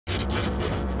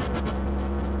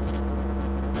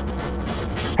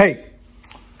Hey,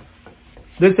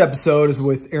 this episode is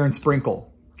with Aaron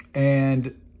Sprinkle,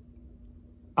 and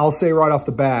I'll say right off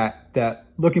the bat that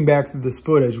looking back through this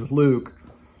footage with Luke,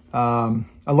 I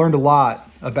learned a lot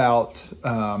about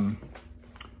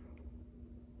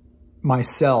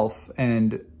myself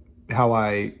and how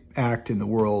I act in the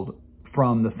world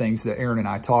from the things that Aaron and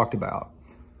I talked about.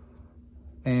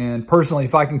 And personally,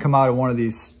 if I can come out of one of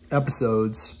these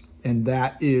episodes and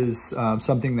that is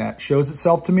something that shows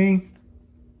itself to me,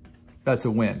 that's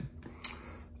a win.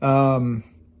 Aaron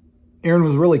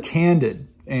was really candid,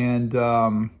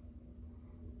 and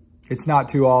it's not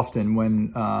too often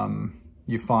when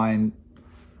you find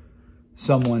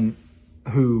someone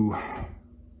who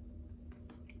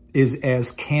is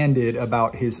as candid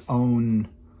about his own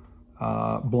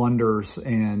blunders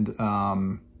and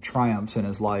triumphs in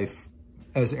his life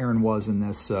as Aaron was in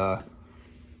this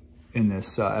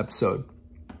episode.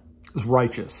 It was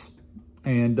righteous,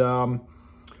 and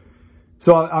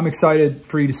so I'm excited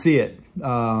for you to see it.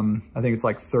 I think it's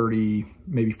like 30,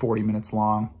 maybe 40 minutes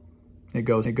long. It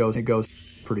goes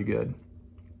pretty good.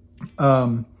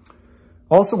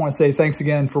 Also want to say thanks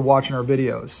again for watching our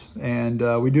videos.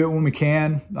 And we do it when we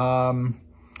can.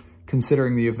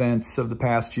 Considering the events of the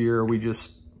past year, we're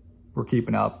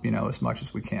keeping up, as much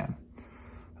as we can.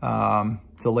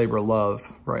 It's a labor of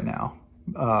love right now.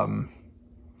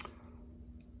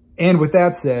 And with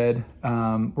that said,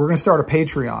 we're going to start a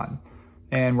Patreon.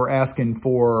 And we're asking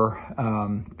for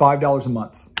 $5 a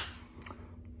month.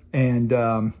 And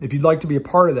if you'd like to be a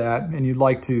part of that and you'd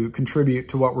like to contribute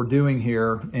to what we're doing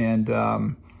here and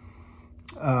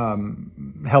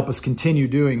help us continue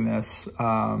doing this,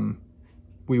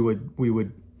 we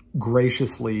would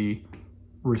graciously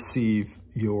receive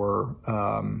your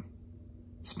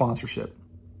sponsorship.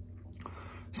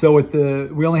 So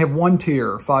we only have one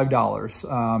tier,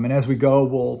 $5, and as we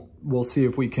go, we'll see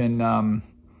if we can.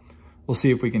 We'll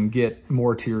see if we can get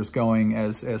more tiers going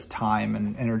as time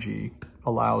and energy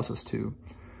allows us to.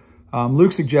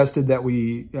 Luke suggested that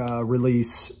we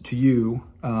release to you,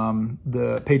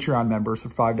 the Patreon members, for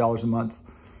 $5 a month,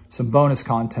 some bonus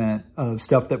content of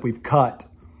stuff that we've cut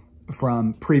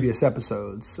from previous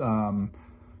episodes. I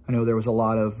know there was a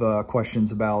lot of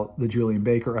questions about the Julian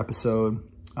Baker episode.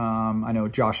 I know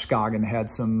Josh Scoggin had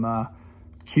some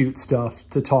cute stuff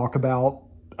to talk about.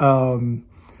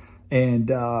 And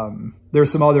there's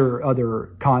some other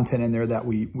content in there that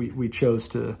we chose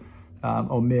to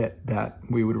omit that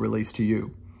we would release to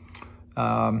you.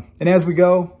 And as we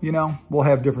go, we'll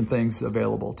have different things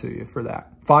available to you for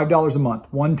that. $5 a month,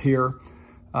 one tier.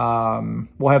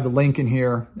 We'll have the link in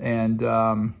here. And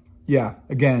yeah,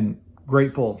 again,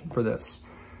 grateful for this.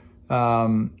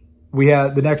 The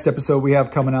next episode we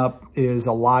have coming up is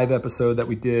a live episode that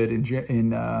we did in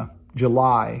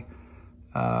July.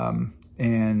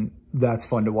 And that's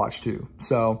fun to watch too.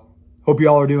 So hope you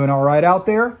all are doing all right out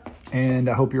there, and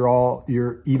I hope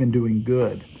you're even doing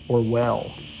good or well.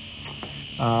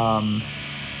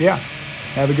 Yeah,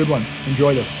 have a good one.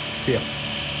 Enjoy this. See ya.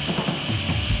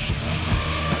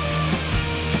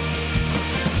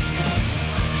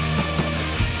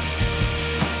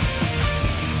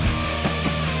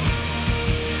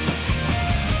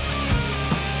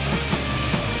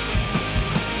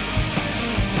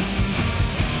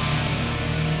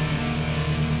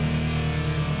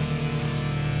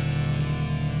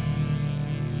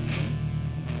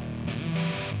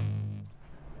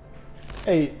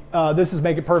 Hey, this is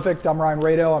Make It Perfect. I'm Ryan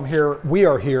Rado. We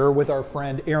are here with our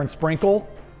friend Aaron Sprinkle.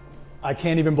 I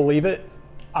can't even believe it.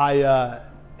 I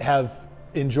have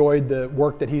enjoyed the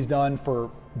work that he's done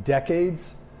for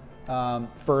decades.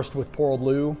 First with Poor Old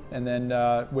Lou, and then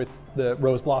with the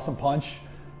Rose Blossom Punch,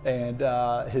 and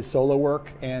his solo work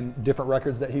and different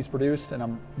records that he's produced. And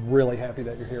I'm really happy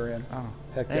that you're here, Ian. Oh,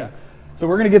 heck thanks. yeah. So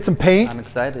we're gonna get some paint. I'm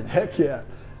excited. Heck yeah.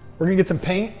 We're gonna get some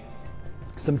paint,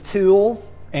 some tools,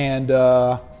 and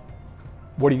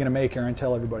what are you gonna make, Aaron?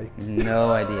 Tell everybody.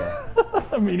 No idea.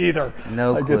 Me neither.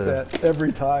 No I clue. get that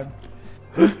every time.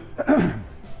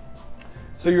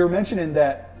 So you were mentioning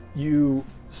that you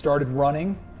started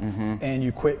running and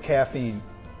you quit caffeine.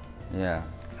 Yeah.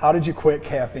 How did you quit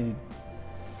caffeine?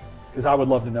 Because I would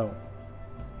love to know.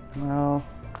 Well,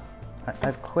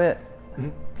 I've quit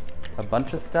a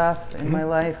bunch of stuff in my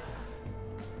life,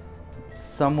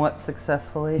 somewhat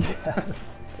successfully.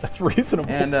 Yes, that's reasonable.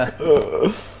 And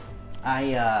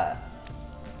I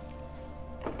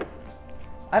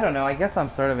don't know. I guess I'm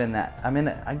sort of in that.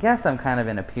 I guess I'm kind of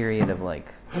in a period of like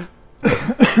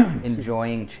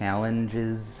enjoying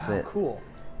challenges that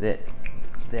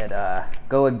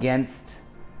go against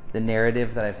the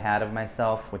narrative that I've had of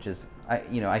myself, which is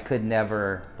I could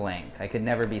never blank. I could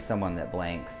never be someone that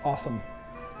blanks. Awesome.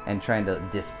 and trying to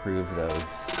disprove those.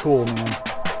 Cool, man.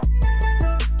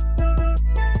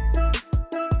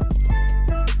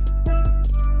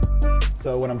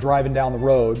 So when I'm driving down the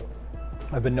road,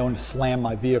 I've been known to slam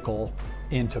my vehicle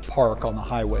into park on the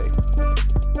highway.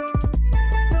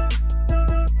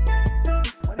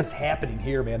 What is happening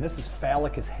here, man? This is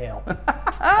phallic as hell.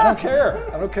 I don't care.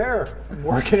 I don't care. I'm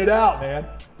working it out, man.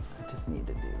 I just need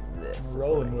to do this. I'm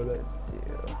rolling with it.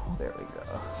 There we go.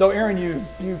 So Aaron,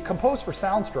 you compose for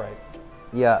Soundstripe.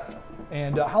 Yeah.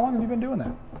 And how long have you been doing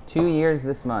that? 2 years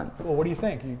this month. Well, what do you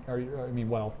think?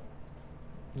 Well,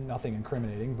 nothing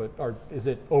incriminating, but is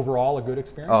it overall a good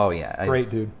experience? Oh yeah.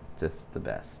 Great, dude. Just the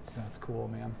best. That's cool,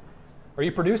 man. Are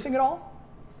you producing it all?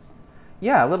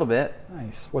 Yeah, a little bit.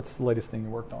 Nice. What's the latest thing you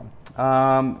worked on?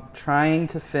 Trying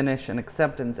to finish an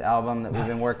acceptance album that we've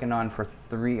been working on for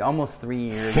almost 3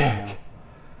 years Sick. now.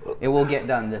 It will get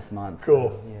done this month.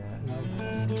 Cool. Yeah.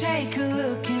 Nice. Take a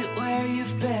look at where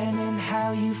you've been and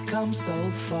how you've come so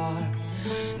far.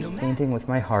 Painting with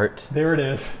my heart. There it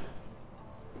is.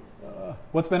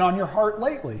 What's been on your heart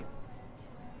lately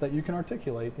that you can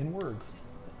articulate in words?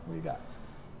 What do you got?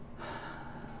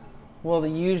 Well, the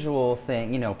usual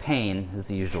thing, pain is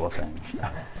the usual thing.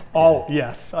 Oh,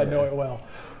 yes, I know it well.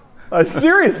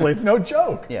 Seriously, it's no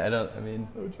joke. Yeah, No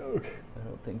joke. I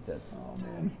don't think that's. Oh,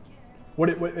 man.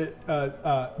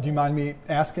 Do you mind me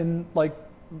asking, like,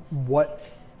 what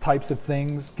types of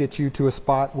things get you to a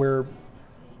spot where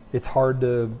it's hard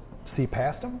to see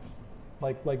past them?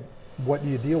 Like, what do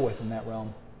you deal with in that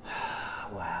realm?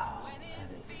 Wow.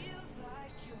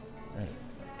 That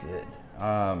is good.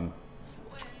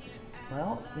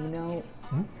 Well,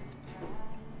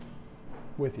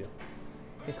 With you.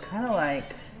 it's kind of like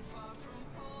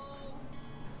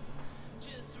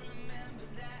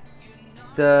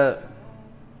the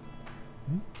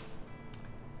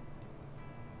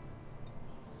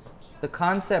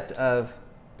concept of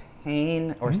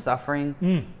pain or suffering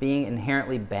being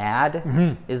inherently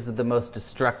bad is the most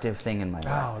destructive thing in my life.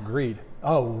 Oh, agreed.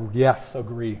 Oh, yes,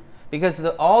 agree. Because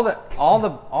all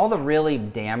the really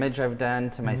damage I've done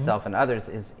to myself and others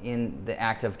is in the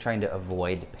act of trying to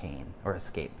avoid pain or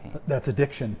escape pain. That's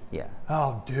addiction. Yeah.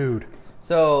 Oh, dude.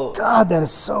 So God, that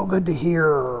is so good to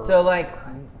hear. So like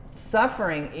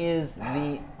suffering is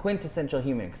the quintessential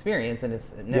human experience and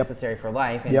it's necessary for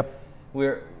life. And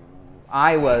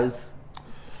I was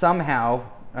somehow,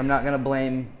 I'm not going to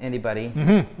blame anybody,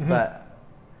 but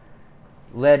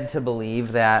led to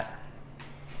believe that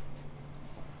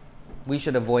we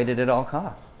should avoid it at all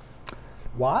costs.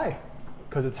 Why?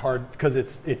 Because it's hard. Because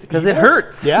it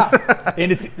hurts. Yeah,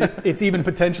 and it's even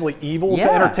potentially evil to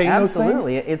entertain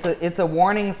absolutely. those things. It's a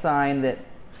warning sign that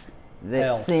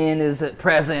sin is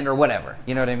present or whatever.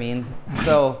 You know what I mean?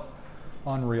 So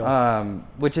unreal.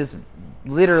 Which is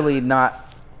literally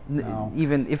not No.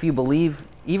 even if you believe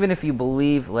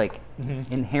like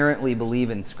inherently believe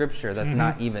in scripture, that's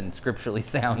not even scripturally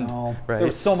sound. No. Right?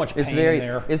 There's so much pain in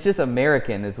there. It's just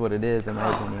American is what it is in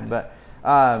my opinion. But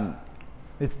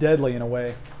it's deadly in a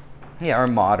way. yeah, or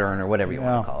modern or whatever you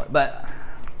want to call it. But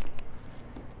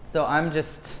so I'm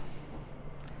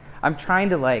trying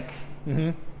to like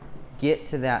get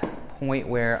to that point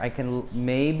where I can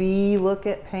maybe look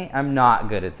at pain. I'm not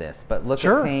good at this, but look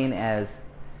at pain as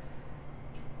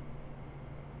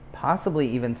possibly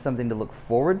even something to look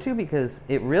forward to, because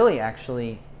it really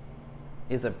actually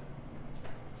is a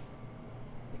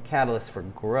catalyst for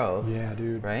growth. Yeah,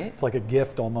 dude. Right? It's like a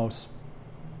gift almost.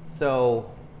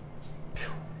 So,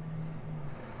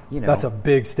 that's a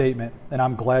big statement, and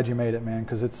I'm glad you made it, man,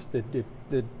 because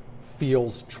it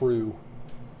feels true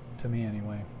to me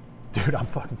anyway. Dude, I'm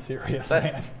fucking serious,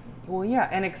 man. Well, yeah,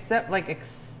 and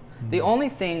the only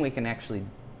thing we can actually,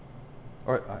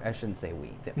 or I shouldn't say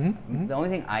we, the only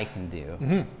thing I can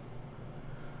do,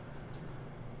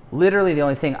 literally the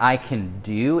only thing I can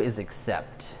do is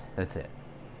accept. That's it.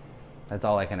 That's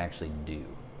all I can actually do.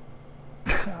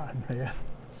 God, man.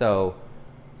 So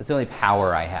that's the only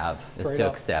power I have is to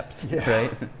accept,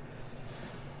 right?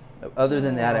 Other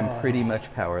than that, I'm pretty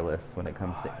much powerless when it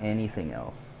comes to anything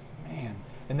else. Man.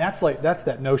 And that's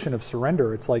that notion of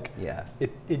surrender. It's like,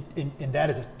 and that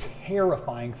is a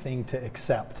terrifying thing to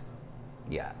accept.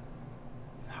 Yeah.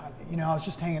 I was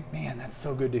just hanging, man, that's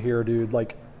so good to hear, dude.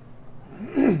 Like,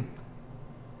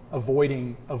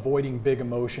 avoiding big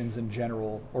emotions in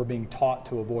general, or being taught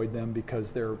to avoid them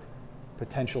because they're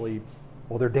potentially,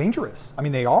 they're dangerous. I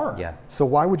mean, they are. Yeah. So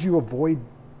why would you avoid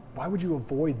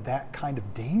that kind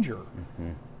of danger?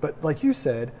 But like you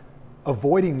said,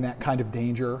 avoiding that kind of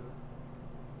danger,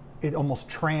 it almost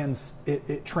transfers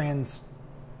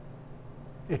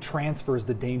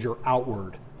the danger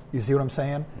outward. You see what I'm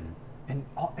saying?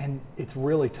 And it's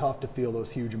really tough to feel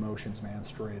those huge emotions, man,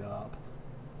 straight up.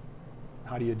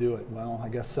 How do you do it? Well, I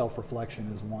guess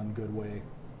self-reflection is one good way.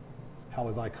 How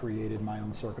have I created my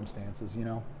own circumstances, you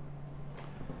know?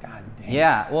 God damn.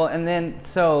 Yeah, well, and then,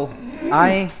 so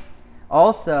I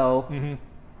also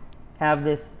have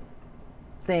this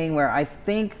thing where I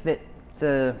think that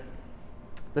the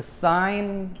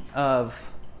sign of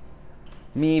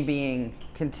me being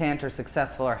content or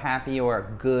successful or happy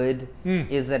or good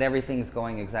is that everything's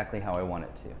going exactly how I want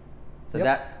it to. So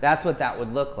that's what that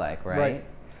would look like, right?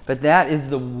 But that is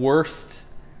the worst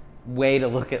way to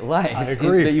look at life. I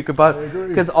agree. That you could,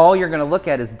 because all you're going to look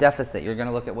at is deficit. You're going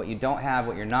to look at what you don't have,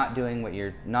 what you're not doing, what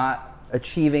you're not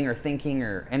achieving or thinking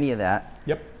or any of that.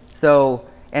 Yep. So,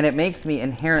 and it makes me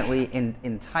inherently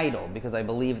entitled because I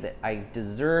believe that I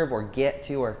deserve or get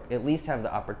to or at least have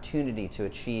the opportunity to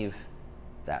achieve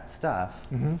that stuff.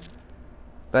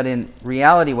 But in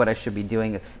reality, what I should be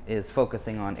doing is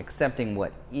focusing on accepting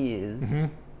what is,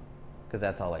 because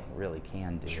that's all I really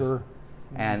can do. Sure.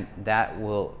 And that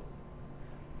will.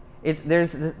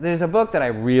 There's a book that I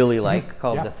really like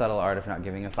called The Subtle Art of Not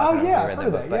Giving a Fuck. Oh, I don't know if yeah, you read I've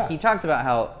heard book, that, but he talks about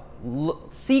how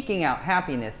seeking out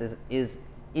happiness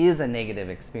is a negative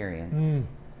experience,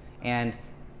 and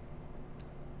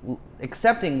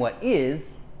accepting what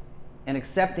is, and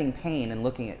accepting pain and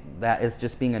looking at that as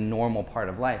just being a normal part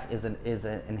of life is an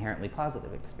inherently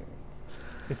positive experience.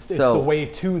 It's the way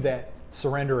to that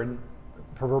surrender and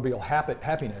proverbial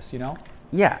happiness, you know?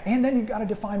 Yeah. And then you got to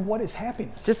define what is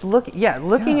happiness. Just looking at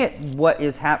what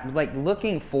is like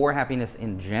looking for happiness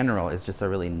in general is just a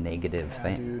really negative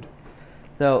thing. Dude.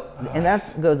 So, and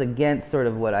that goes against sort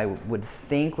of what I would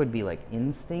think would be like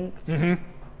instinct.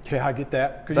 Okay, I get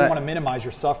that. Because you want to minimize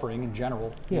your suffering in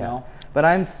general, you know? But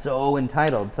I'm so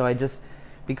entitled. So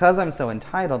because I'm so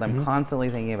entitled, I'm constantly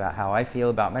thinking about how I feel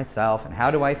about myself and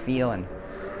how do I feel and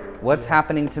what's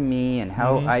happening to me and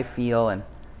how I feel. And,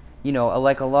 you know,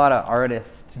 like a lot of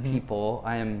artist people,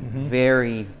 I am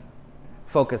very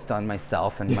focused on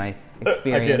myself and my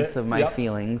experience of my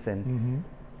feelings and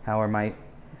how are my...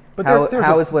 But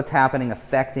how is what's happening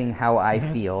affecting how I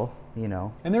feel, you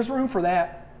know? And there's room for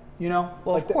that, you know?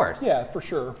 Well, like of course. Yeah, for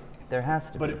sure. There has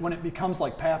to be. But when it becomes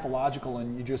like pathological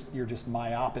and you're just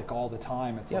myopic all the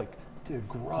time, it's like, dude,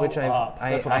 grow up.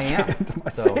 That's what I'm saying to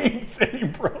myself.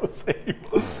 Same, bro, same.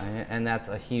 And that's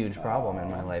a huge problem in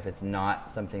my life. It's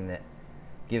not something that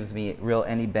gives me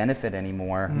any benefit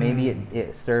anymore. Maybe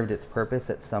it served its purpose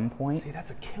at some point. See,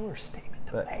 that's a killer statement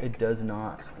to but make. It does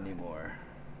not anymore.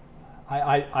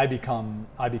 I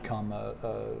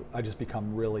just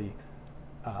become really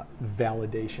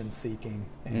validation seeking,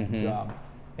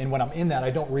 and when I'm in that, I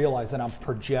don't realize that I'm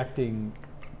projecting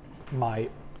my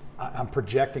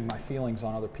feelings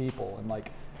on other people, and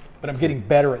but I'm getting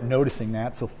better at noticing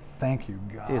that. So thank you,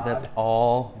 God. Dude, that's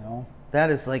all. You know?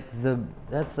 That's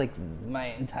like my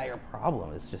entire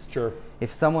problem. It's just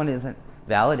if someone isn't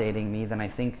validating me, then they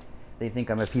think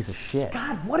I'm a piece of shit.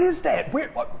 God, what is that?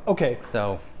 Okay.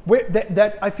 So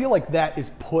that I feel like that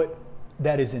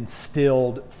is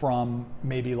instilled from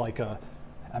maybe I'll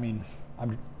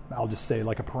just say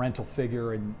like a parental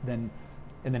figure, and then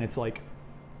it's like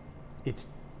it's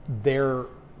their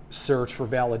search for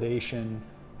validation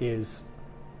is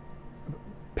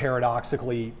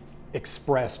paradoxically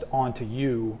expressed onto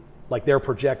you, like they're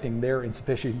projecting their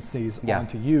insufficiencies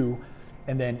onto you,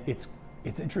 and then it's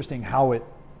interesting how it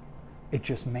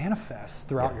just manifests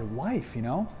throughout your life, you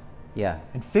know? Yeah.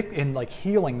 And like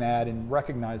healing that and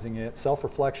recognizing it,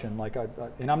 self-reflection,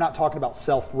 and I'm not talking about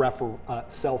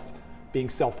being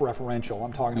self-referential.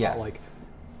 I'm talking about like,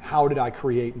 how did I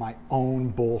create my own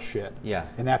bullshit? Yeah.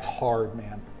 And that's hard,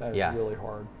 man. That is really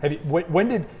hard.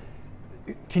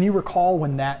 Can you recall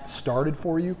when that started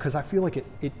for you? Because I feel like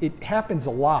it happens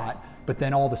a lot, but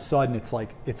then all of a sudden it's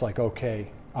like, okay,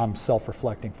 I'm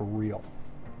self-reflecting for real.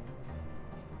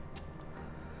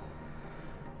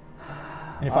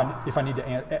 And if I need to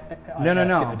ask in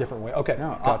a different way. Okay.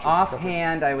 No. Gotcha.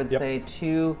 Offhand, I would say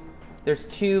there's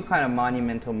two kind of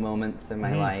monumental moments in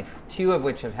my life, two of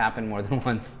which have happened more than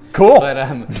once. Cool. But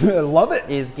I love it.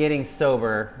 Is getting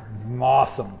sober.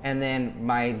 Awesome. And then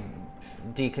my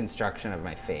deconstruction of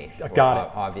my faith. Got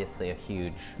it. Obviously a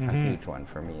huge one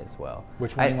for me as well.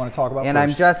 Which one do you want to talk about first?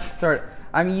 I'm just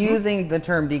I'm using the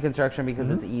term deconstruction because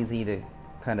it's easy to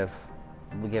kind of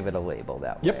give it a label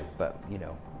that way. But, you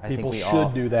know, I People think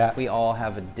should do that. We all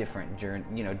have a different journey,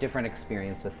 you know, different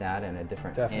experience with that, and a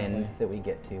different end that we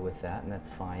get to with that, and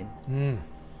that's fine.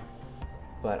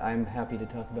 But I'm happy to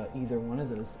talk about either one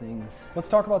of those things. Let's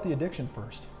talk about the addiction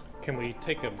first. Can we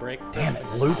take a break? Damn it,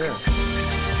 Luke. Sure.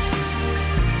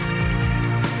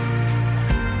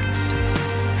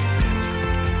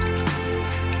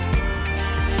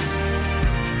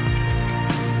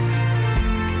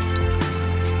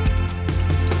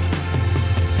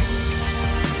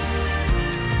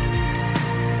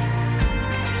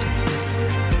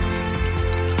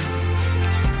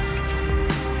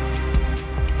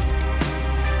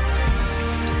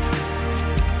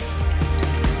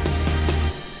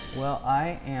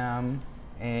 am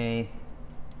a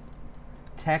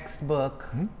textbook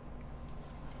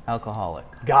alcoholic.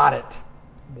 Got it.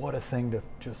 What a thing to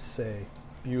just say.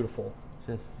 Beautiful.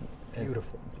 Just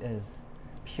beautiful. As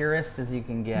purist as you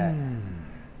can get.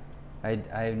 I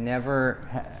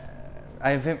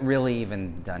haven't really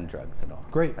even done drugs at all.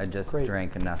 Great. I just great.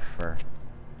 drank enough for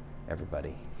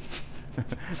everybody.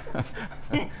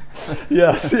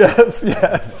 Yes.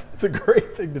 It's a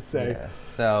great thing to say. Yeah.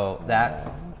 So that's,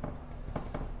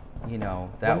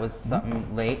 that was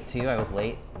something late too. I was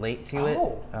late to it.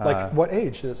 Oh, like what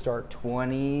age did it start?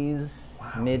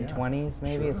 20s, mid-20s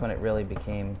maybe. Sure. It's when it really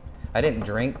became. I didn't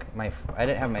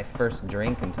have my first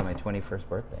drink until my 21st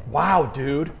birthday. Wow,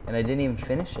 dude. And I didn't even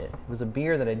finish it. It was a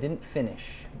beer that I didn't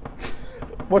finish.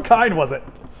 What kind was it?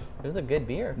 It was a good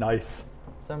beer. Nice.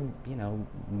 Some, Seattle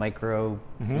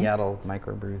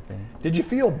microbrew thing. Did you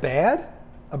feel bad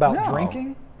about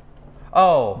drinking?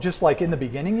 Oh. Just like in the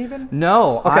beginning even?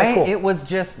 No. Okay, cool. It was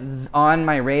just on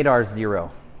my radar zero.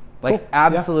 Like Cool.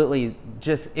 absolutely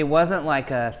it wasn't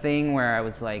like a thing where I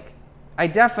was like, I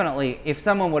definitely, if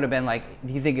someone would have been like,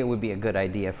 do you think it would be a good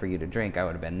idea for you to drink? I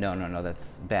would have been, no,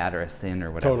 that's bad or a sin or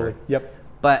whatever. Totally. Yep.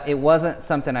 But it wasn't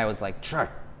something I was like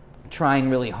trying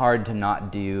really hard to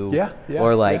not do. Yeah.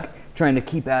 Or like trying to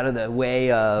keep out of the way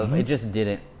of. It just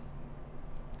didn't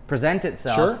present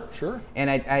itself. Sure. And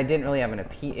I didn't really have an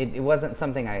appeal. It wasn't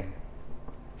something I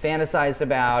fantasized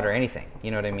about or anything.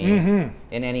 You know what I mean?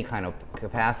 In any kind of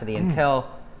capacity until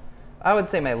I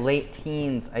would say my late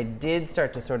teens. I did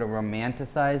start to sort of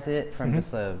romanticize it from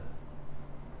just I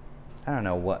don't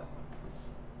know what.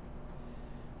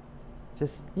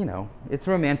 Just it's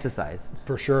romanticized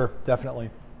For sure,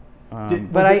 definitely.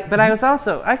 but I was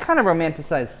also I kind of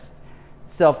romanticized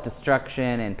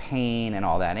self-destruction and pain and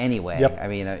all that anyway. Yep. I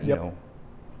mean,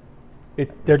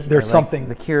 there's something.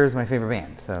 The Cure is my favorite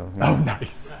band, so. Oh,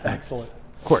 nice, excellent.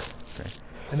 Of course. Right.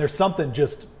 And there's something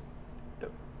just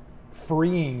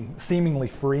freeing, seemingly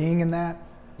freeing in that.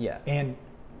 Yeah. And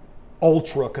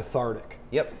ultra cathartic.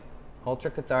 Yep.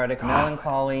 Ultra cathartic,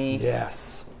 melancholy.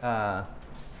 Yes.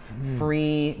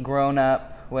 Free, grown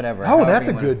up, whatever. Oh, that's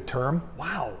a good term.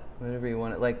 Wow. Whatever you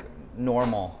want, like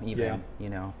normal, even.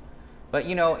 But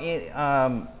you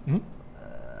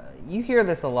hear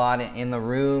this a lot in the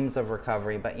rooms of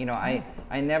recovery. But I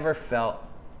never felt.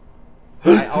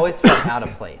 I always felt out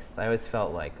of place. I always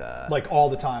felt like all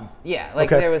the time. Yeah, like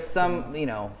there was some,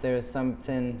 there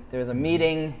was a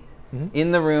meeting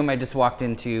in the room I just walked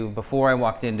into before I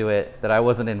walked into it that I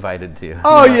wasn't invited to.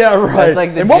 Oh yeah, right. That's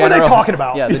like the and what were they talking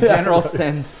about? Yeah, the general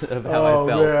sense of how I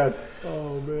felt. Man.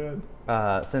 Oh man.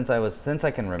 Since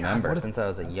I can remember, God, since I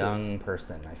was a young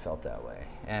person, I felt that way.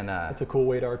 And that's a cool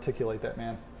way to articulate that,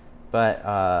 man. But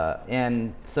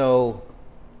and so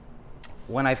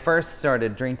when I first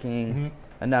started drinking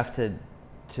enough to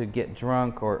get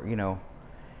drunk, or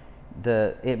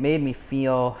it made me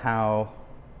feel how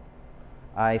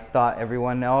I thought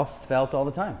everyone else felt all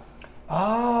the time.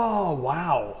 Oh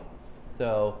wow!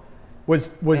 So was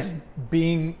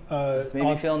being it made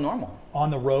me feel normal on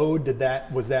the road.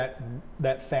 Was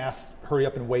that fast hurry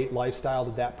up and wait lifestyle?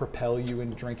 Did that propel you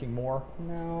into drinking more?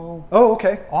 No. Oh,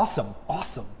 okay. Awesome.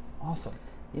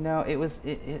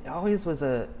 It always was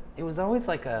it was always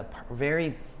like a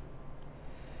very.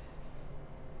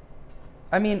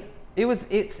 I mean, it was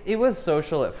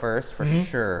social at first for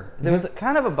sure. There was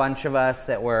kind of a bunch of us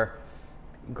that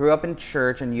grew up in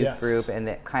church and youth group, and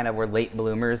that kind of were late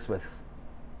bloomers with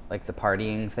like the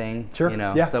partying thing. Sure.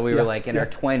 Yeah. So we were like in our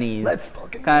 20s. Let's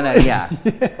fucking kind of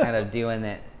kind of doing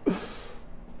it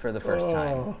for the first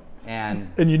time.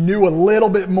 And you knew a little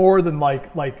bit more than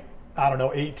like I don't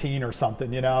know, 18 or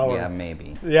something, Yeah,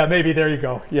 maybe. Yeah, maybe. There you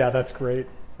go. Yeah, that's great.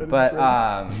 But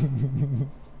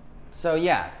so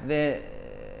yeah,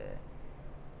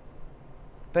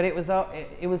 but it was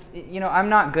I'm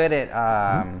not good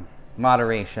at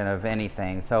moderation of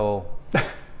anything, so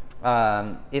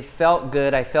it felt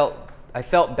good. I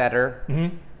felt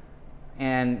better,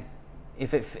 and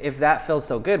if that feels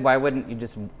so good, why wouldn't you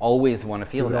just always want to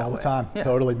feel Do it that all way? the time? Yeah.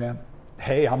 Totally, man.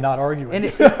 Hey, I'm not arguing. And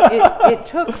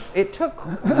it took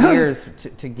years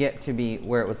to get to be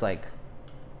where it was like,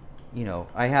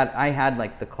 I had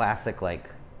like the classic like,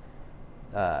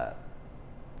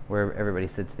 where everybody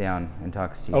sits down and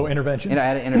talks to you. Oh, intervention. And I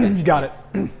had an intervention. You got it.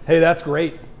 Hey, that's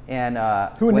great. And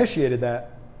who initiated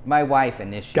that? My wife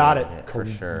initiated Got it. for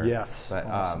sure. Yes. But,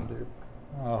 awesome, dude.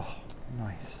 Oh,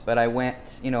 nice. But I went,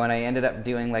 and I ended up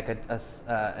doing like an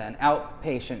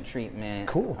outpatient treatment.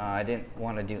 Cool. I didn't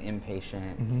want to do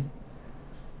inpatient.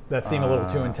 That seemed a little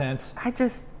too intense. I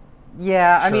just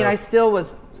Yeah, I mean, Sure. I still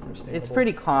was. It's understandable.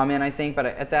 pretty common, I think, but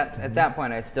at that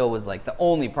point, I still was like, the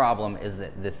only problem is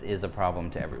that this is a problem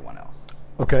to everyone else.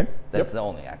 Okay. That's the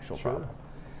only actual problem.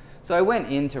 So I went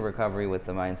into recovery with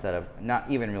the mindset of not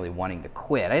even really wanting to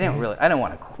quit. I don't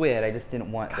want to quit. I just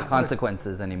didn't want the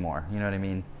consequences anymore. You know what I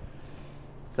mean?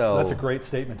 So That's a great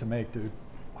statement to make, dude.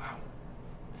 Wow.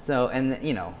 So, and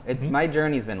you know, it's my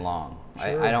journey's been long.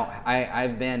 Sure.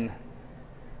 I've been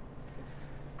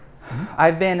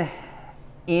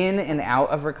in and out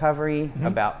of recovery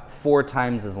about 4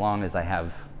 times as long as I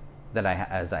have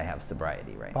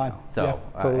sobriety right now. So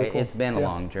totally cool. it's been a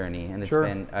long journey, and it's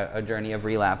been a journey of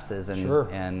relapses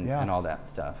and and all that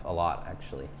stuff. A lot,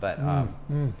 actually. But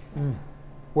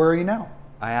where are you now?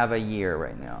 I have a year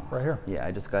right now. Right here. Yeah,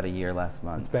 I just got a year last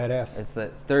month. It's badass. It's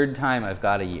the 3rd time I've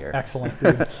got a year. Excellent,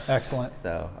 dude. Excellent.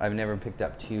 So I've never picked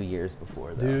up 2 years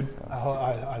before, though. Dude, so.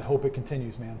 I hope it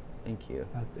continues, man. Thank you.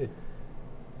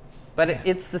 But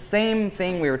it's the same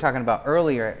thing we were talking about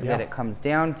earlier that it comes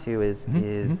down to is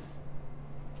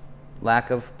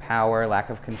lack of power, lack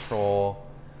of control,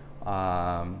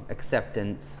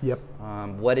 acceptance. Yep.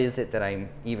 What is it that I'm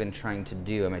even trying to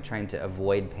do? Am I trying to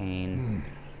avoid pain?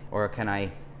 Or can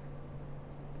I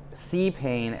see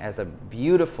pain as a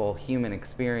beautiful human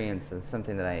experience and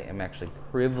something that I am actually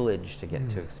privileged to get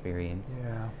to experience?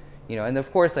 Yeah. You know, and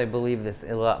of course I believe this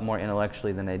a lot more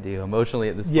intellectually than I do emotionally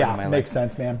at this point in my life. Yeah, makes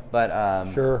sense, man. But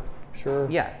sure.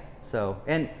 Yeah. So,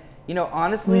 and you know,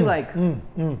 honestly,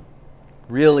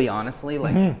 really honestly,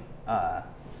 like I've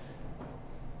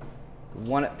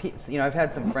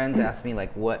had some friends ask me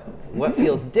like, what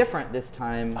feels different this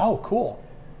time? Oh, cool.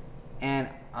 And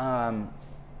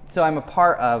so I'm a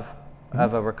part of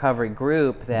a recovery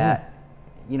group that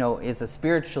you know is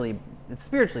spiritually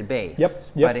based. Yep.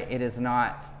 But it is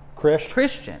not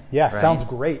Christian. Yeah, right? sounds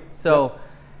great. So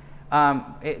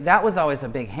that was always a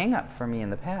big hang-up for me in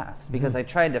the past because I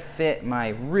tried to fit my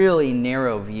really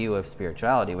narrow view of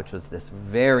spirituality, which was this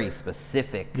very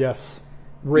specific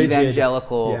rigid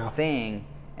evangelical thing,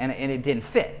 and it didn't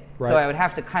fit. Right. So I would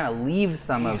have to kind of leave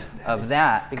some of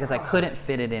that because I couldn't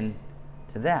fit it into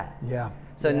that. Yeah.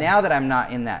 So now that I'm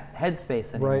not in that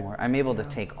headspace anymore, I'm able to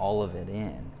take all of it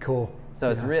in. Cool. So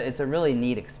it's a really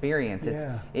neat experience.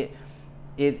 Yeah.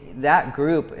 That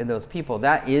group and those people,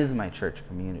 that is my church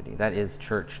community. That is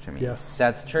church to me. Yes.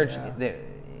 That's church. Yeah.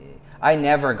 I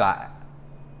never got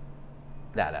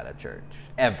that out of church,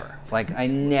 ever. Like, I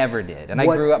never did. And I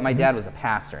grew up, my dad was a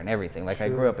pastor and everything. Like, I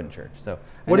grew up in church. So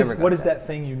what is that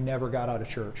thing you never got out of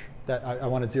church? That I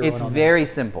want to zero in on. It's very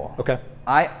simple. Okay.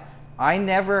 I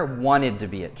never wanted to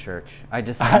be at church. I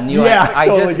just knew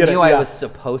I was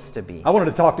supposed to be. I wanted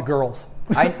to talk to girls.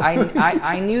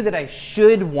 I knew that I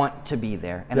should want to be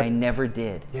there, and I never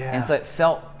did. Yeah. And so it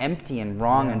felt empty and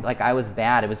wrong, and like I was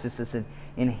bad. It was just this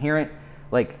inherent,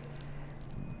 like,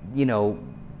 you know,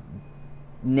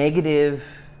 negative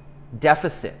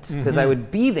deficit because I would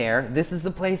be there. This is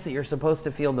the place that you're supposed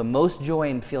to feel the most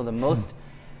joy and feel the most,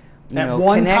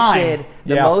 connected,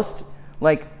 the most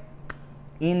like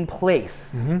in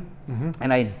place,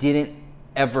 and I didn't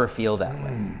ever feel that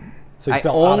way. So I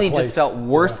only just felt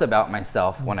worse about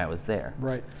myself when I was there.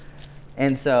 Right.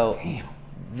 And so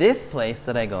this place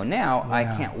that I go now, I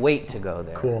can't wait to go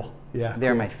there. Cool. Yeah.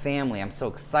 They're my family. I'm so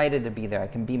excited to be there. I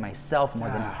can be myself more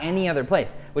than any other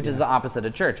place, which is the opposite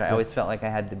of church. I always felt like I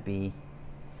had to be.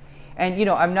 And, you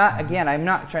know, I'm not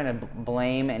trying to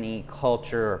blame any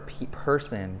culture or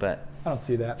person, but I don't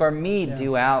see that. For me,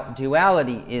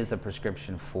 duality is a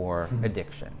prescription for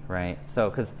addiction, right? So,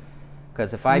 because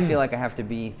if I feel like I have to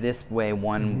be this way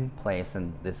one place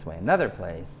and this way another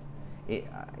place,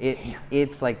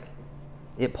 it's like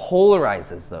it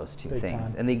polarizes those two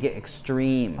things, and they get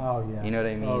extreme. Oh yeah, you know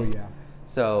what I mean? Oh yeah.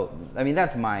 So I mean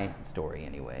that's my story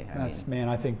anyway.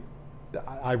 I think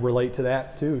I relate to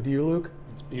that too. Do you, Luke?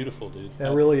 It's beautiful, dude.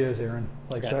 That really is, Aaron.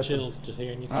 Like I got chills just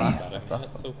hearing you talk about it.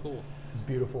 That's so cool. It's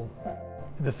beautiful.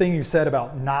 The thing you said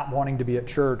about not wanting to be at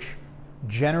church,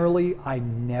 generally I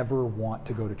never want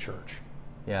to go to church.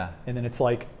 Yeah. And then it's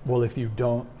like, well, if you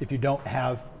don't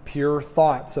have pure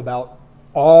thoughts about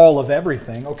all of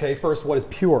everything, okay, first, what is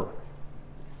pure?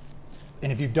 And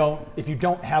if you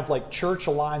don't have like church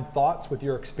aligned thoughts with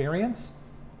your experience,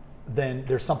 then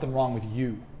there's something wrong with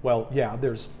you. Well, yeah,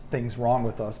 there's things wrong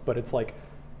with us, but it's like,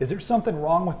 is there something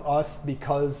wrong with us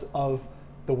because of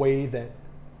the way that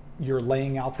you're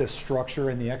laying out this structure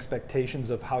and the expectations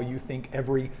of how you think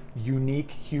every unique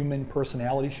human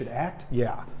personality should act?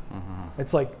 Yeah.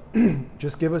 It's like,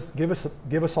 just give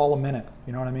us all a minute.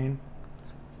 You know what I mean?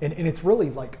 And it's really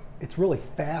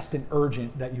fast and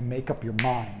urgent that you make up your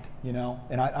mind, you know?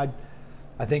 And I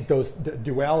I think those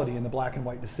duality and the black and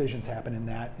white decisions happen in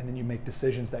that, and then you make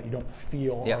decisions that you don't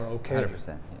feel are okay. 100%.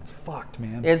 Yeah. It's fucked,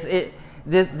 man.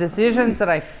 This decisions that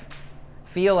I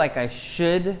feel like I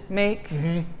should make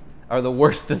are the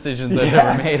worst decisions I've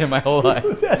ever made in my whole life.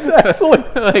 That's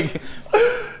excellent. Like,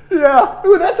 yeah.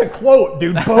 Ooh, that's a quote,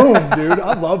 dude. Boom, dude.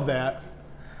 I love that.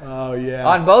 Oh yeah.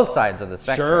 on both sides of the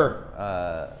spectrum.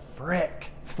 Sure. Frick.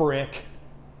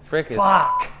 Frick is,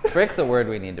 Fuck. Frick's a word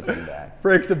we need to bring back.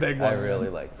 Frick's a big one. I really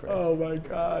like frick. Oh my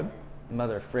God.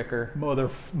 Mother fricker. Mother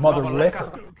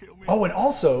liquor. Oh, and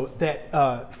also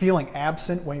that feeling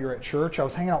absent when you're at church. I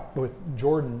was hanging out with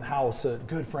Jordan House, a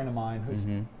good friend of mine who's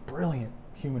a brilliant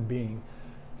human being,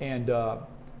 and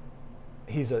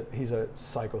he's a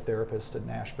psychotherapist in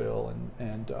Nashville,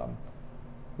 and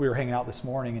we were hanging out this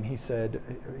morning, and he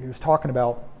was talking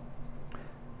about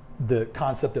the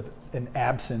concept of an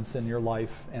absence in your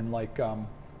life, and like,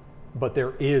 but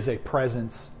there is a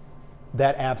presence.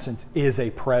 That absence is a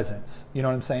presence. You know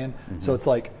what I'm saying? So it's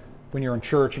like when you're in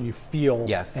church and you feel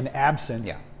an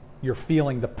absence, you're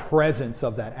feeling the presence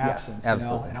of that absence. Yes, you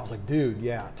know? And I was like, dude,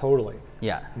 yeah, totally.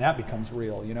 Yeah. And that becomes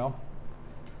real, you know?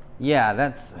 Yeah,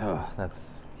 that's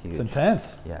huge. It's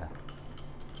intense. Yeah.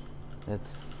 I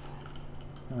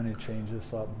need to change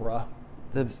this up, bruh.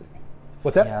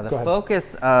 What's that? Yeah, the Go ahead.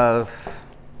 focus of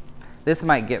this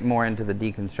might get more into the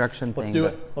deconstruction thing. Let's do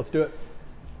it. Let's do it.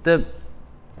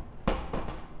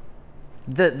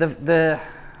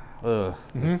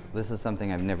 This is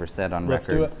something I've never said on Let's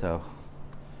record. do it. So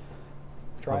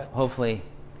Try it. hopefully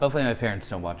my parents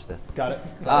don't watch this. Got it.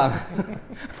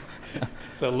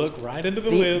 So look right into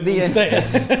the lens and say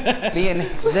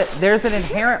it. There's an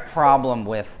inherent problem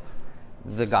with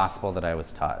the gospel that I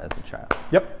was taught as a child.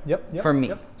 Yep. For me.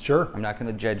 Yep. Sure. I'm not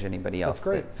going to judge anybody else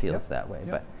that feels that way, Yep.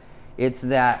 but it's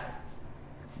that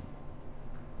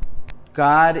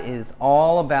God is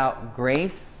all about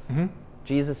grace.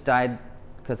 Jesus died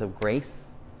because of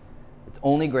grace. It's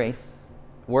only grace.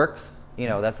 Works,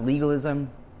 that's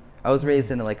legalism. I was raised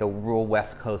in like a rural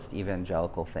West Coast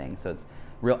evangelical thing, so it's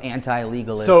real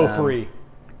anti-legalism. So free.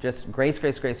 Just grace.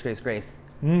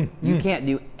 You can't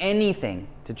do anything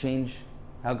to change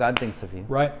how God thinks of you.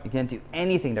 Right. You can't do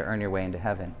anything to earn your way into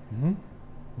heaven.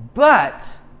 But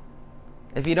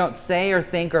if you don't say or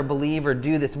think or believe or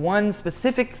do this one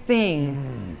specific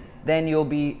thing, then you'll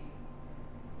be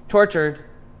tortured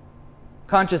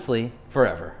consciously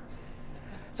forever.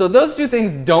 So those two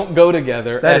things don't go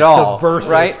together at all.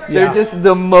 Subversive. Right? Yeah. They're just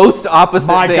the most opposite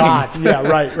My things. God. Yeah,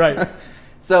 right.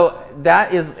 So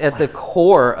that is at the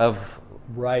core of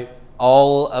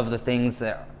all of the things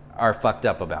that are fucked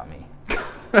up about me.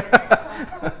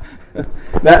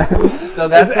 That's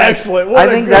like, excellent. I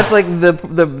think that's like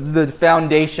the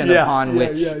foundation upon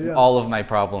which all of my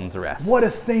problems rest. What a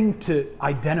thing to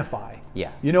identify.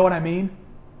 Yeah. You know what I mean?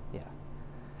 Yeah.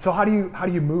 So how do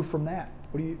you move from that?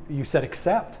 What do you said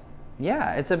accept?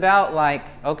 Yeah, it's about like,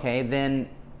 okay, then,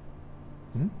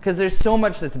 because there's so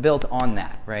much that's built on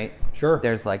that, right? Sure.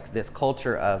 There's like this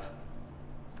culture of,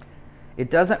 it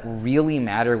doesn't really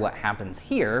matter what happens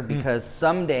here, because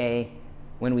someday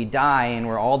when we die and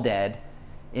we're all dead,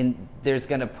 there's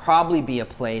going to probably be a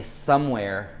place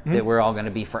somewhere that we're all going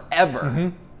to be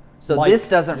forever. So this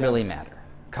doesn't really matter.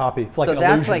 Copy. It's like so an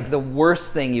that's illusion. like the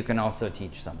worst thing you can also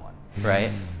teach someone,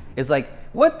 right? It's like,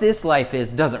 what this life is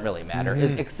doesn't really matter,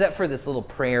 except for this little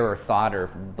prayer or thought or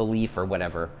belief or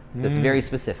whatever that's very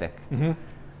specific.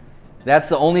 That's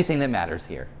the only thing that matters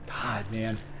here. God,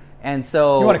 man. And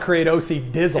so you want to create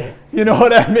OC Dizzle. You know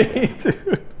what I mean?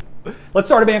 Dude. Let's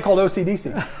start a band called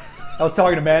OCDC. I was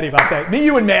talking to Maddie about that. Me,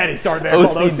 you, and Maddie started a band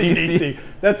called OCDC.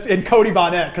 That's in Cody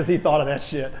Bonnet because he thought of that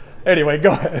shit. Anyway,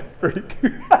 go ahead. It's pretty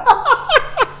cool.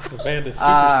 It's a band of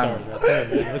superstars right there,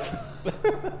 man.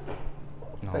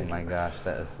 Oh my gosh,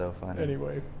 that is so funny.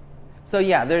 Anyway. So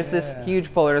yeah, there's this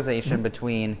huge polarization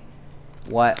between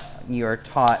what you're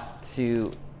taught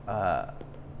to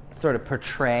sort of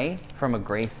portray from a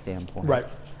grace standpoint. Right.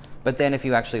 But then if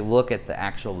you actually look at the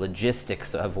actual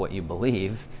logistics of what you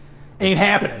believe, ain't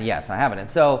happening. Yeah, it's not happening.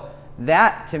 So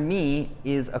that to me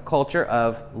is a culture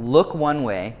of look one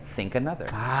way, think another.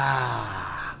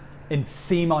 And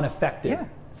seem unaffected. Yeah.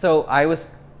 So I was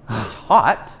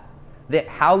taught that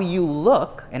how you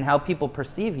look and how people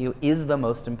perceive you is the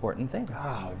most important thing.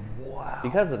 Oh, wow.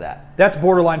 Because of that. That's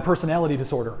borderline personality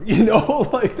disorder,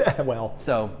 like that. Well,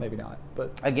 so maybe not,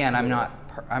 but again, I'm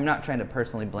not trying to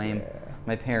personally blame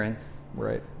my parents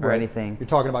or anything. You're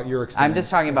talking about your experience. I'm just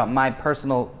talking about my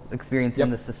personal experience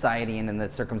in the society and in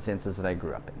the circumstances that I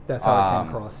grew up in. That's how it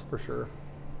came across, for sure.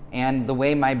 And the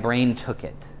way my brain took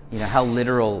it, how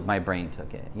literal my brain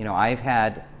took it. I've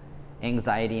had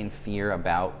anxiety and fear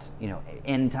about,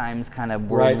 end times kind of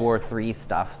World War III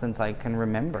stuff since I can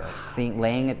remember.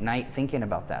 Laying at night thinking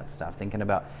about that stuff, thinking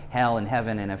about hell and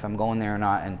heaven and if I'm going there or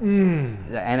not.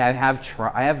 And I have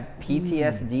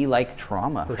PTSD like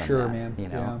trauma for from sure, that, man.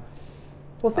 Yeah.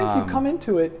 Well, think you come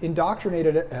into it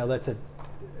indoctrinated. That's a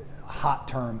hot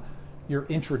term. You're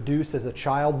introduced as a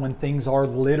child when things are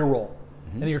literal,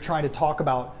 and then you're trying to talk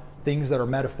about things that are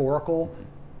metaphorical.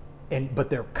 But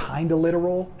they're kind of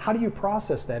literal. How do you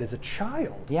process that as a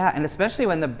child? Yeah, and especially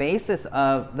when the basis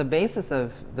of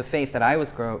the faith that I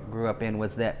grew up in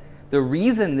was that the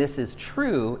reason this is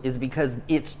true is because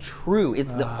it's true.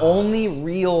 It's the only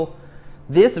real.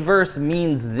 This verse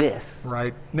means this,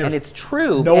 right? And it's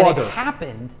true. No and other. It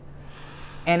happened,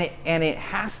 and it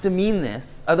has to mean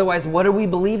this. Otherwise, what are we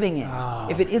believing in?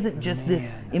 If it isn't just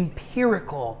this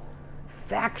empirical,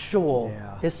 factual,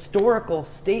 historical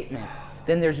statement,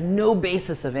 then there's no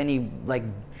basis of any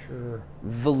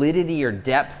validity or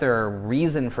depth or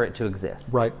reason for it to exist.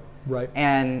 Right.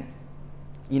 And,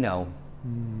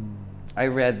 I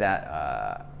read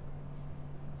that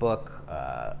book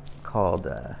called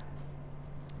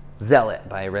Zealot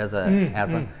by Reza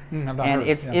Aslan, and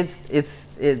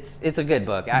it's a good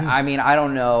book. I mean, I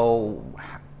don't know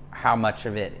how much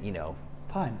of it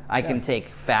Fine. I can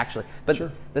take factually,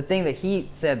 but the thing that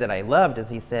he said that I loved is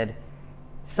he said,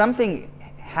 something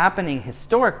happening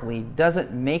historically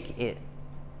doesn't make it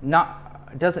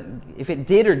if it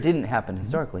did or didn't happen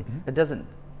historically, it doesn't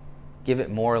give it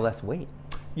more or less weight.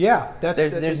 Yeah,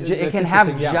 it can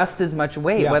have just as much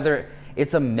weight, whether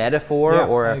it's a metaphor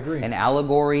or an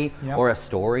allegory or a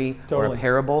story or a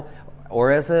parable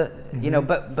or as a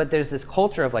but there's this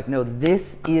culture of no,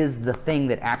 this is the thing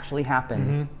that actually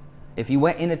happened. If you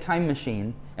went in a time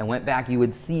machine and went back, you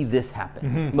would see this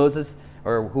happen. Moses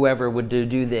or whoever would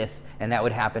do this, and that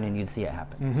would happen, and you'd see it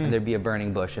happen. And there'd be a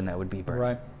burning bush, and that would be burned.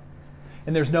 Right.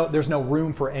 And there's no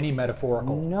room for any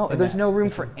metaphorical. No, there's no room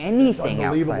for anything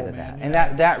outside of that. And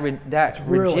that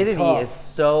rigidity really is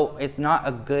so. It's not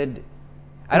a good.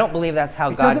 I don't believe that's how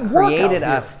God created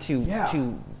us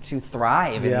to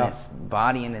thrive in this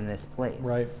body and in this place.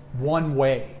 Right. One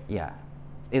way. Yeah.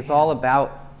 It's all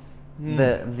about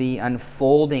the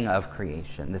unfolding of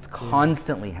creation that's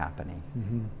constantly happening.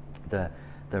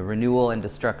 The renewal and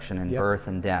destruction and birth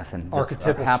and death and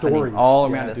archetypal happening stories all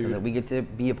around us, and that we get to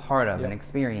be a part of and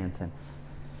experience. And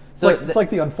so it's like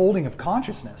the unfolding of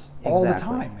consciousness all the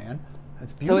time, man.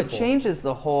 That's beautiful. So it changes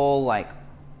the whole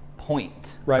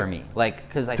point for me,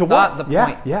 because I to thought what? the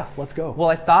point. Yeah, let's go. Well,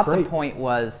 I thought the point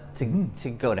was to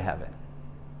go to heaven.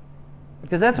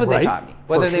 Because that's what they taught me.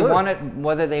 Whether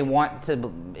they want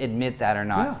to admit that or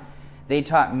not. Yeah. They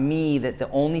taught me that the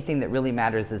only thing that really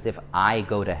matters is if I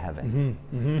go to heaven.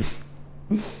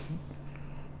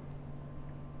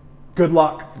 Good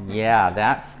luck. Yeah,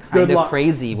 that's kind of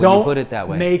crazy when you put it that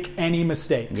way. Don't make any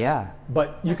mistakes. Yeah.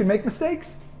 But you can make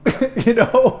mistakes,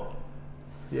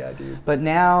 Yeah, dude. But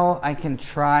now I can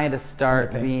try to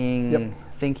start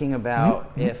thinking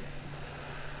about if...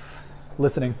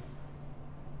 Listening.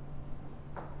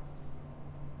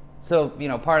 So,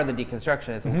 part of the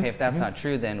deconstruction is, okay, if that's not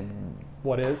true, then...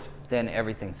 What is? Then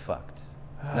everything's fucked.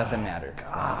 Nothing matters.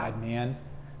 God, man.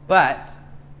 But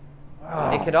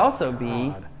it could also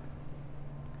be,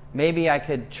 maybe I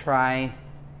could try,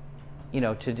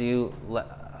 to do...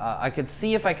 I could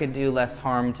see if I could do less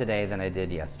harm today than I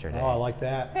did yesterday. Oh, I like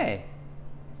that. Hey,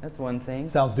 that's one thing.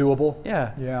 Sounds doable.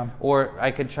 Yeah. Yeah. Or I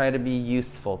could try to be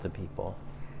useful to people.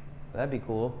 That'd be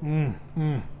cool.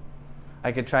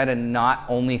 I could try to not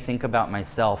only think about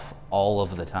myself all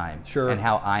of the time and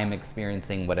how I'm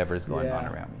experiencing whatever's going on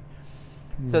around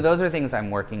me. So those are things I'm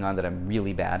working on that I'm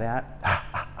really bad at,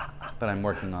 but I'm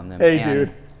working on them. Hey,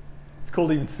 dude. It's cool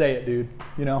to even say it, dude.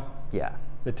 Yeah.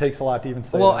 It takes a lot to even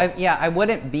say that. Well, I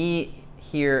wouldn't be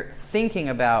here thinking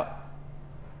about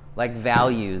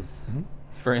values,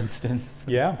 for instance.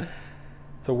 Yeah.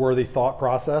 It's a worthy thought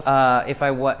process. If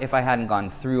I hadn't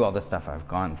gone through all the stuff I've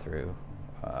gone through.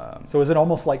 So is it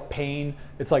almost like pain?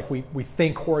 It's like we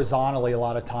think horizontally a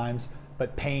lot of times,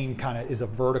 but pain kind of is a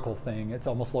vertical thing. It's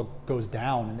almost like goes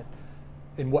down.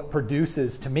 And what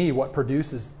produces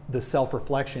the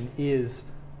self-reflection is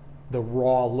the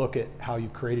raw look at how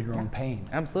you've created your own pain.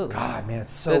 Absolutely. God, man,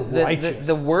 it's so righteous.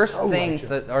 The worst things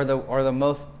that are the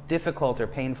most difficult or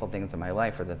painful things in my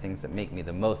life are the things that make me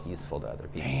the most useful to other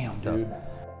people. Damn, dude.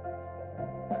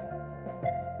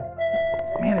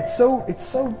 Man, it's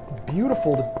so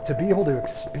beautiful to be able to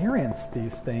experience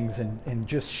these things and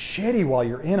just shitty while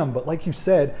you're in them. But like you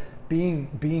said, being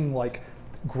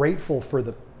grateful for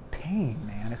the pain,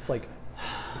 man. It's like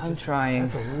I'm trying.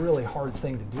 That's a really hard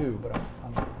thing to do, but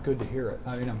I'm good to hear it.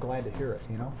 I mean, I'm glad to hear it,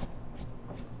 you know?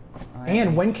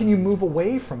 And when can you move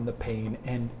away from the pain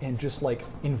and just like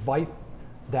invite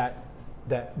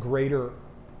that greater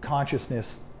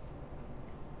consciousness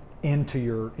into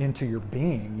your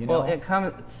being, you know? Well, it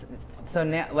comes so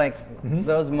now, like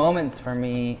those moments for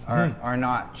me are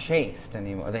not chased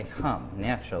anymore. They come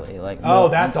naturally, like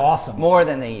that's awesome. More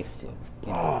than they used to.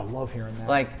 Oh, I love hearing that.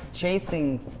 Like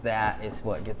chasing that is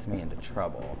what gets me into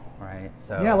trouble, right?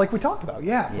 So yeah, like we talked about.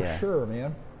 Yeah, for sure,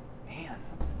 man.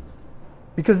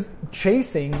 Because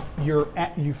chasing,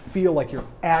 you feel like you're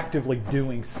actively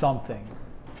doing something,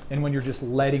 and when you're just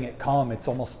letting it come, it's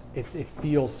almost it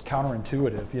feels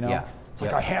counterintuitive, you know? Yeah. It's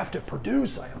like I have to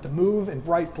produce, I have to move, and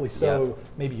rightfully so. Yep.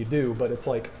 Maybe you do, but it's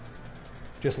like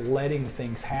just letting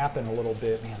things happen a little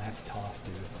bit. Man, that's tough,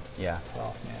 dude. Yeah. That's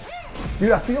tough, man.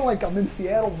 Dude, I feel like I'm in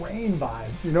Seattle rain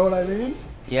vibes. You know what I mean?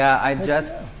 Yeah,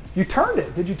 You turned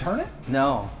it. Did you turn it?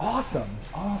 No. Awesome.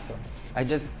 I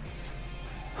just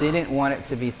didn't want it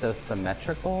to be so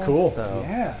symmetrical. Cool. So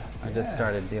I just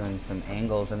started doing some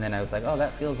angles, and then I was like, oh,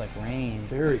 that feels like rain.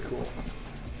 Very cool.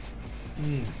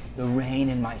 The rain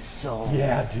in my soul.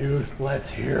 Yeah, dude. Let's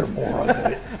hear more of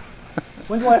it.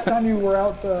 When's the last time you were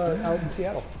out in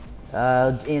Seattle?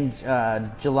 In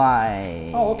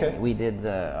July. Oh, okay. We did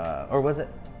the, or was it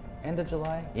end of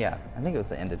July? Yeah, I think it was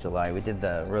the end of July. We did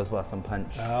the Rose Blossom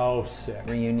Punch. Oh, sick.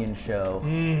 Reunion show.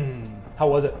 How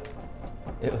was it?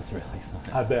 It was really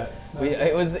fun. I bet.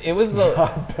 It was I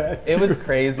bet. It was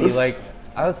crazy. Like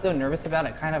I was so nervous about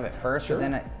it kind of at first, but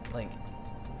then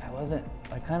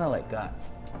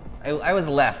I was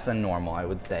less than normal, I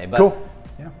would say. But cool.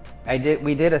 Yeah.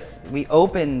 We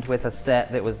opened with a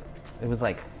set that was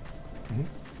like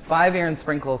 5 Aaron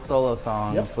Sprinkle solo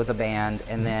songs with a band,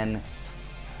 and then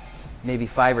maybe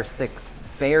 5 or 6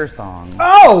 fair songs.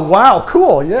 Oh, wow,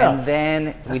 cool, yeah. And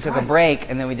then we took a break,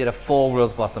 and then we did a full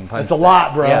Rose Blossom Punch. That's a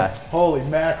lot, bro. Yeah. Holy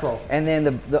mackerel. And then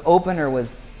the opener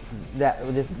was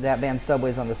that band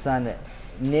Subways on the Sun that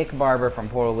Nick Barber from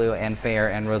Portaloo and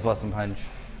Fair and Rose Blossom Punch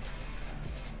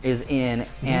is in,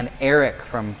 and Eric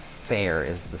from Fair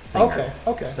is the singer.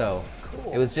 Okay. So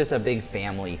cool. It was just a big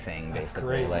family thing, basically. That's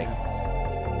great, like.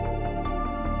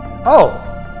 Oh.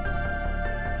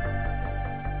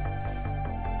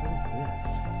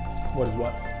 What is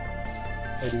what?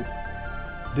 Hey, dude.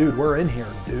 Dude, we're in here,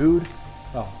 dude.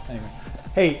 Oh, anyway.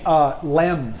 Hey,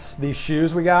 Lems, these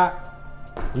shoes we got.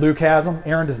 Luke has them.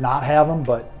 Aaron does not have them,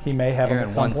 but he may have them at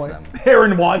some point.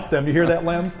 Aaron wants them. You hear that,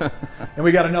 Lems? And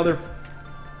we got another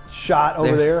shot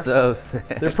over there. They're so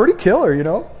sick. They're pretty killer, you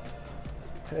know?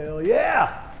 Hell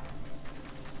yeah.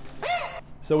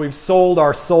 So we've sold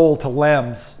our soul to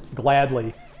Lems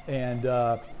gladly,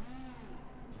 and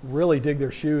really dig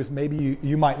their shoes. Maybe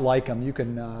you might like them. You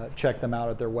can check them out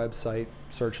at their website.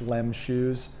 Search Lems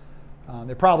shoes.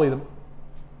 They're probably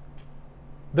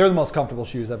they're the most comfortable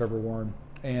shoes I've ever worn,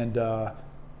 and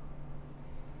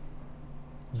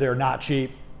they're not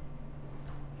cheap.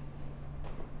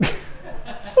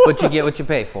 But you get what you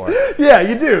pay for. Yeah,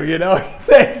 you do, you know.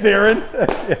 Thanks, Aaron.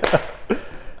 Yeah.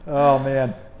 Oh,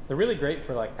 man. They're really great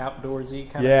for like outdoorsy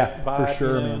kind of vibe, for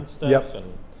sure, man. And stuff. Yep.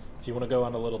 And if you want to go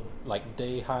on a little like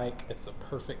day hike, it's a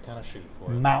perfect kind of shoe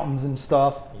for it. Mountains and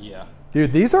stuff. Yeah.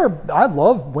 Dude, I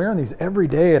love wearing these every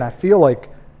day, and I feel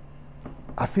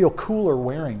cooler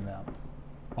wearing them.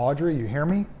 Audrey, you hear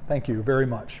me? Thank you very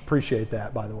much. Appreciate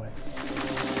that, by the way.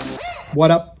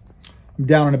 What up? I'm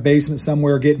down in a basement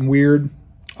somewhere getting weird.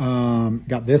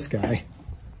 Got this guy.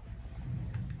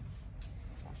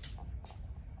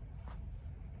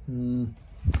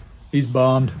 He's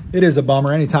bummed. It is a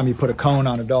bummer anytime you put a cone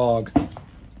on a dog.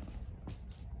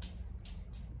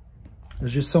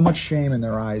 There's just so much shame in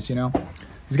their eyes, you know?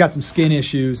 He's got some skin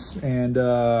issues, and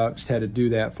just had to do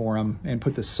that for him and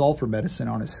put the sulfur medicine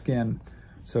on his skin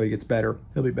so he gets better.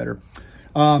 He'll be better.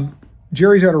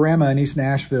 Jerry's Autorama in East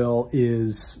Nashville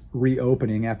is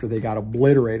reopening after they got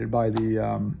obliterated by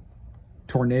the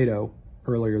tornado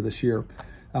earlier this year.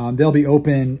 They'll be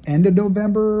open end of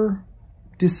November,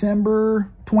 December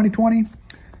 2020.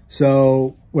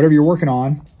 So whatever you're working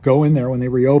on, go in there when they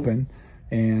reopen.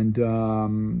 And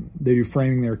they do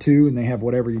framing there too, and they have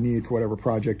whatever you need for whatever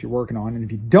project you're working on. And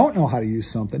if you don't know how to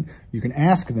use something, you can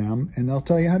ask them and they'll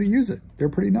tell you how to use it. They're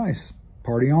pretty nice.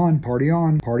 Party on, party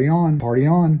on, party on, party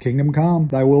on. Kingdom come,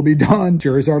 thy will be done.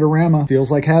 Jerry's Autorama,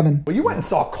 feels like heaven. Well, you went and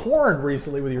saw Korn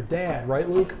recently with your dad, right,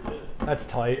 Luke? That's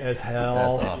tight as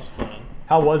hell. That's It was fun.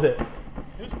 How was it?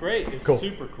 It was great. It was Cool.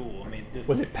 super cool. I mean,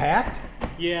 Was it packed?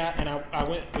 Yeah, and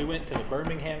we went to the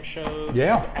Birmingham show.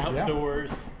 Yeah, It was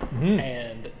outdoors,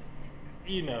 and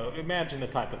you know, imagine the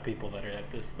type of people that are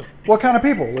at this thing. What kind of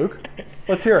people, Luke?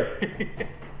 Let's hear it.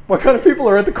 What kind of people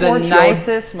are at the corn show? The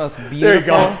nicest, most beautiful. There you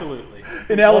go. Absolutely.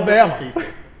 In Alabama.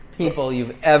 People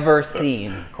you've ever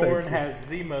seen. Corn has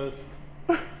the most,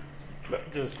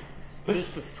 just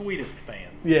the sweetest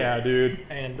fans. Yeah, dude.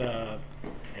 And it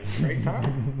was a great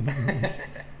time.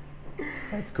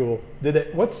 That's cool.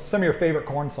 What's some of your favorite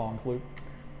corn songs, Luke?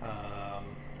 Well,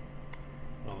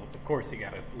 of course, you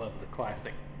gotta love the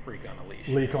classic "Freak on a Leash."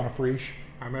 Leak on a Freesh.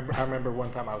 I remember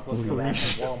one time I was listening to that in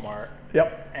Walmart.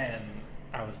 Yep. And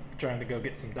I was trying to go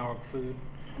get some dog food,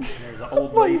 and there was an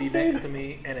old lady next to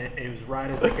me, and it was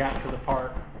right as it got to the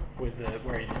part with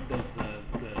where he does the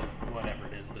whatever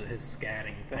it is, his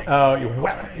scatting thing. Oh,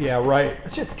 yeah, right.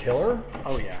 That shit's killer.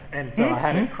 Oh yeah. And so I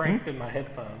had it cranked in my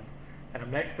headphones, and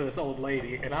I'm next to this old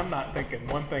lady, and I'm not thinking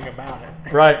one thing about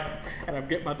it. Right. And I'm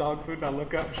getting my dog food, and I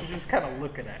look up, and she's just kind of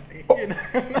looking at me. You know?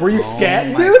 Were you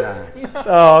scatting, dude?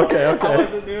 Oh, okay. I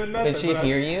wasn't doing nothing. Did she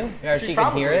hear you? Or she could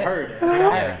probably hear it? heard it. I mean,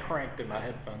 I had it cranked in my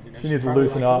headphones. You know? She needs to probably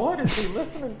loosen like, up. What is he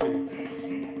listening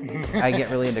to? I get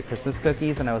really into Christmas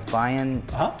cookies, and I was buying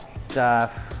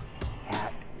stuff.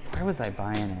 Where was I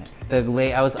buying it?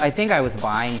 I think I was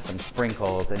buying some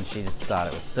sprinkles, and she just thought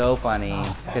it was so funny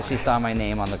because she saw my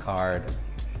name on the card.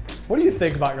 What do you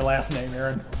think about your last name,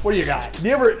 Aaron? What do you got? Do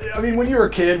you ever? I mean, when you were a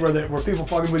kid, were people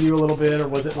fucking with you a little bit, or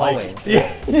was it like? Always.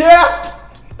 Yeah.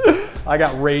 I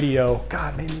got radio.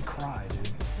 God, made me cry, dude.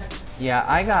 Yeah,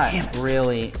 I got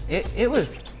really. It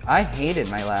was. I hated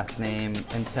my last name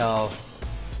until.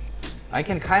 I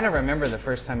can kind of remember the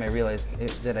first time I realized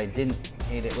that I didn't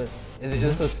hate it.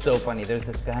 This was so funny. There's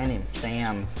this guy named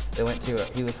Sam that went to.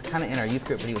 He was kind of in our youth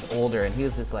group, but he was older, and he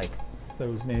was this like. That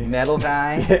was me. Metal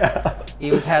guy. Yeah. He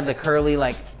had the curly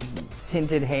like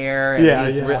tinted hair.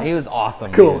 And he was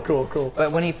awesome. Cool, dude. cool.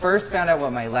 But when he first found out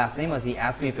what my last name was, he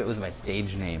asked me if it was my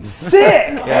stage name.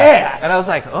 Sick ass. And I was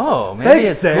like, oh, maybe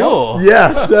Thanks, it's Sam. cool.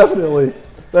 Yes, definitely.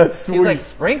 That's sweet. He's like,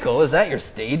 Sprinkle, is that your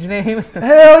stage name?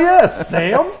 Hell yes,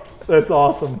 Sam. That's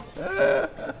awesome.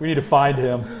 We need to find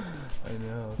him. I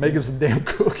know. Make him some damn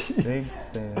cookies. Thanks,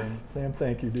 Sam. Sam,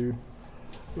 thank you, dude.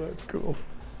 That's cool.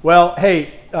 Well,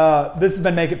 hey, this has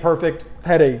been Make It Perfect.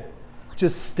 Had a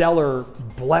just stellar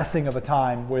blessing of a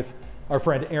time with our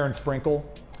friend Aaron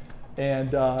Sprinkle.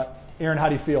 And Aaron, how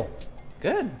do you feel?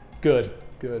 Good. Good.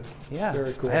 Yeah.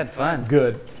 Very cool. I had fun.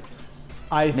 Good.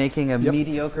 Making a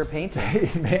mediocre painting.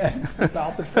 Hey, man, it's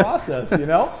about the process, you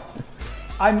know?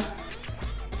 I'm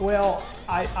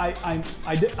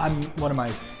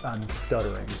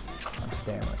stuttering. I'm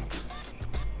stammering.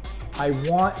 I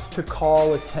want to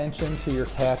call attention to your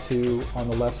tattoo on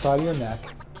the left side of your neck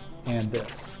and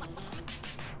this.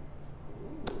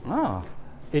 Oh.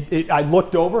 I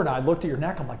looked over and I looked at your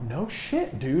neck. I'm like, no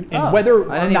shit, dude. And whether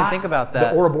I didn't even think about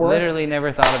that. The Ouroboros, literally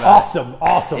never thought about it.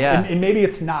 Awesome. Yeah. And maybe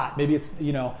it's not. Maybe it's,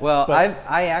 you know. Well,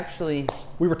 I actually.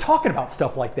 We were talking about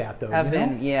stuff like that, though.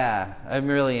 Yeah. I'm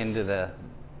really into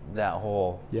that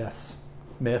whole. Yes.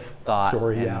 Myth. Thought.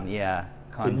 Story. Yeah.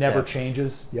 Concept. It never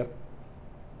changes. Yep.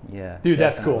 Yeah. Dude, definitely.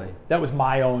 that's cool. That was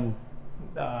my own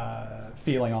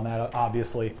feeling on that,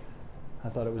 obviously. I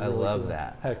thought it was really love cool.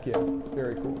 that. Heck yeah.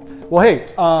 Very cool. Well, hey,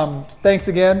 thanks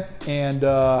again. And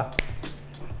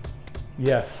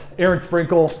yes, Aaron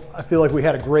Sprinkle, I feel like we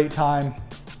had a great time.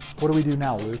 What do we do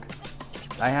now, Luke?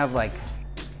 I have like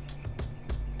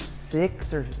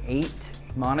 6 or 8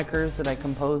 monikers that I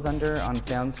compose under on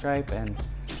Soundstripe, and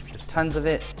there's tons of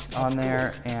it on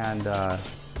there. And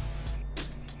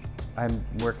I'm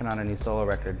working on a new solo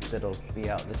record that'll be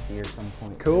out this year at some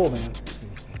point. Cool, man.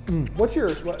 What's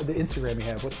the Instagram you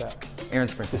have? What's that? Aaron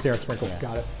Sprinkle. Just Aaron Sprinkle. Yeah.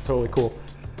 Got it. Totally cool.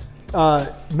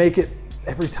 Make it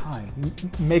every time.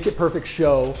 Make It Perfect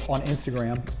Show on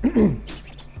Instagram.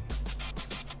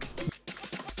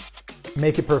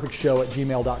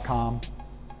 makeitperfectshow@gmail.com.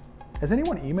 Has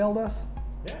anyone emailed us?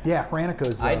 Yeah,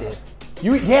 Ranica's. I did.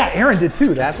 Aaron did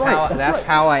too. That's right. That's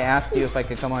how I asked you if I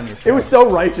could come on your show. It was so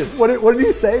righteous. What did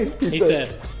he say? He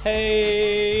said,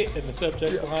 hey, in the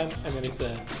subject line, and then he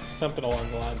said something along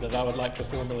the lines of, I would like to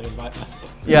formally invite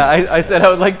myself. Yeah, I said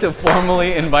I would like to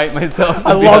formally invite myself.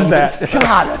 I love that.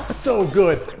 God, that's so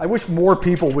good. I wish more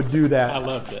people would do that. I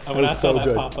loved it. When I saw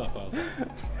that pop up,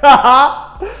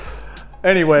 I was like,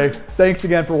 Anyway, thanks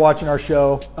again for watching our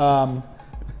show.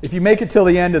 If you make it till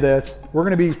the end of this, we're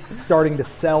going to be starting to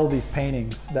sell these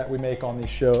paintings that we make on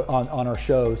these on our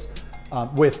shows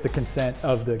with the consent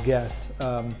of the guest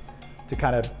to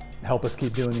kind of help us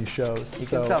keep doing these shows. You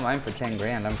can sell mine for 10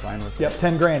 grand. I'm fine with it. Yep,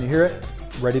 10 grand. You hear it?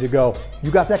 Ready to go.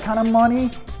 You got that kind of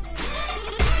money?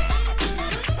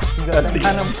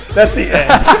 That's the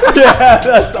end. Yeah,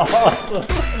 that's awesome.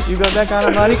 You got that kind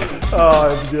of money?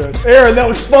 Oh, that's good. Aaron, that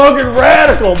was fucking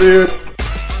radical, dude.